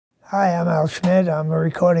Hi, I'm Al Schmitt. I'm a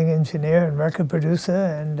recording engineer and record producer,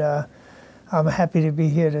 and I'm happy to be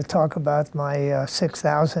here to talk about my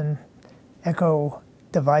 6,000 Echo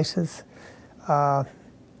devices.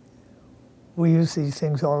 We use these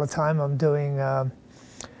things all the time. I'm doing a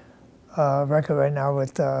record right now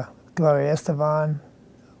with Gloria Estefan,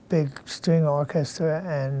 big string orchestra,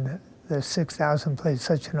 and the 6,000 plays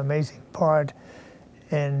such an amazing part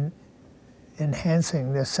in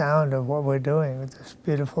enhancing the sound of what we're doing with this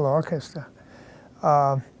beautiful orchestra.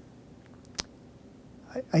 I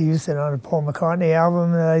used it on the Paul McCartney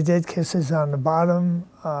album that I did, Kisses on the Bottom.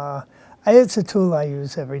 It's a tool I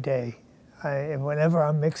use every day. Whenever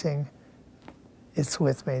I'm mixing, it's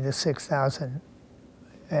with me, the 6,000.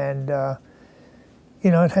 And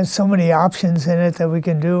you know, it has so many options in it that we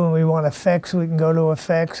can do. When we want effects, we can go to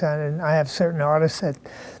effects. And I have certain artists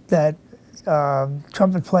that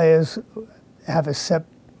trumpet players have a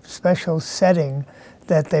special setting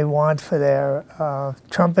that they want for their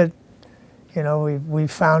trumpet. You know, we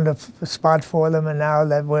found a spot for them, and now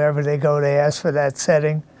that wherever they go, they ask for that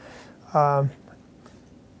setting.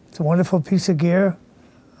 It's a wonderful piece of gear.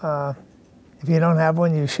 If you don't have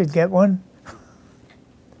one, you should get one.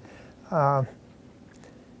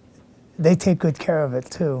 They take good care of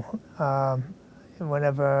it too.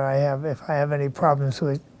 Whenever if I have any problems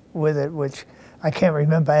with it, which I can't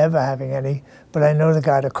remember ever having any, but I know the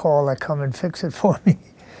guy to call that come and fix it for me.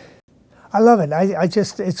 I love it.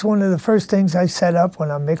 It's one of the first things I set up when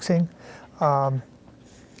I'm mixing.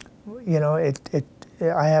 You know,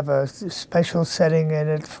 I have a special setting in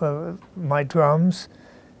it for my drums,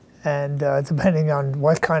 and depending on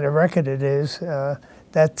what kind of record it is,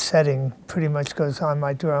 that setting pretty much goes on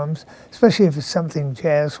my drums, especially if it's something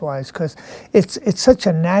jazz-wise, because it's such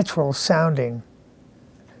a natural sounding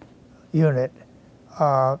unit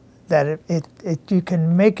that you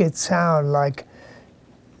can make it sound like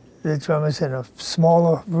the drummer's in a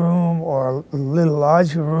smaller room or a little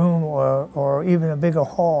larger room or even a bigger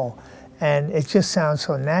hall, and it just sounds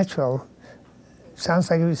so natural. It sounds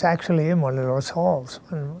like he was actually in one of those halls.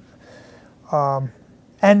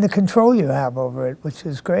 And the control you have over it, which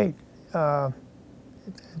is great. Total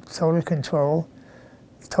control,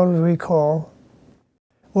 total recall.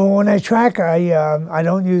 Well, when I track, I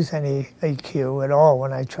don't use any EQ at all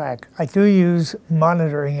when I track. I do use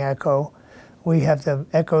monitoring echo. We have the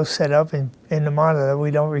echo set up in the monitor. We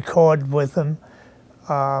don't record with them,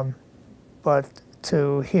 but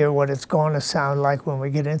to hear what it's going to sound like when we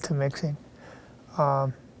get into mixing.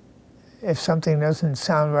 If something doesn't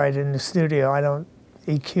sound right in the studio, I don't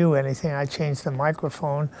EQ anything. I change the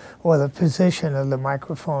microphone or the position of the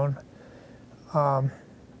microphone.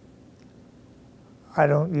 I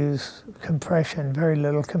don't use compression, very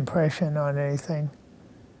little compression on anything.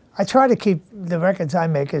 I try to keep the records I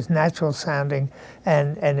make as natural sounding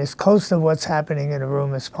and as close to what's happening in a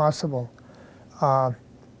room as possible.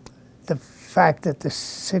 The fact that the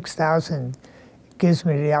 6,000 gives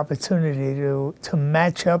me the opportunity to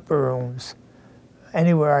match up rooms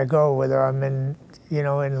anywhere I go, whether I'm in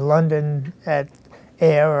London at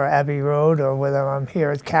Air or Abbey Road, or whether I'm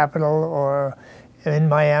here at Capitol or in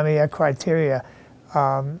Miami at Criteria.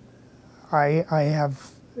 I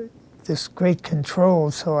have this great control,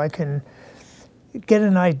 so I can get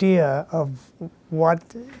an idea of what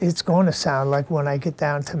it's going to sound like when I get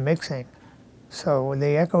down to mixing. So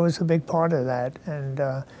the echo is a big part of that, and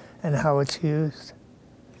how it's used.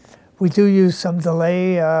 We do use some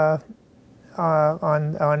delay on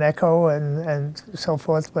echo and so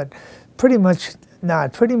forth, but pretty much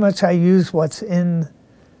not. Pretty much I use what's in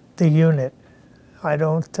the unit. I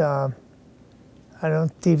don't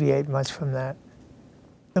deviate much from that.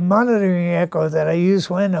 The monitoring echo that I use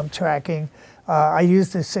when I'm tracking, I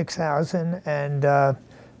use the 6,000, and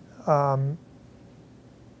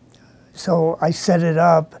so I set it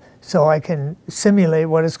up so I can simulate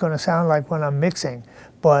what it's going to sound like when I'm mixing.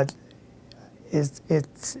 But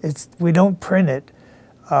we don't print it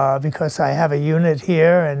because I have a unit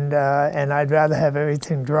here, and I'd rather have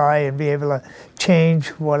everything dry and be able to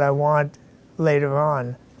change what I want later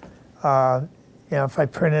on. You know, if I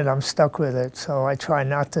print it, I'm stuck with it, so I try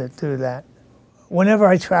not to do that. Whenever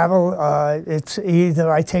I travel, it's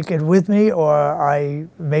either I take it with me or I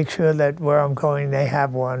make sure that where I'm going they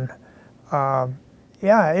have one.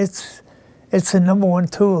 Yeah, it's the #1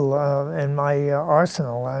 tool in my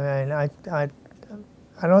arsenal. I mean, I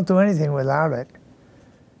don't do anything without it.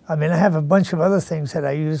 I mean, I have a bunch of other things that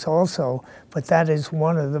I use also, but that is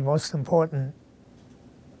one of the most important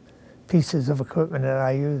pieces of equipment that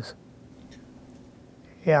I use.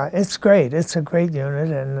 Yeah, it's great. It's a great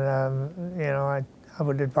unit, and you know, I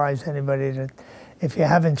would advise anybody that if you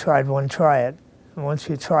haven't tried one, try it. And once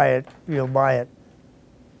you try it, you'll buy it.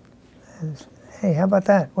 And, hey, how about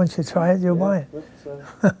that? Once you try it, you'll buy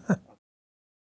it.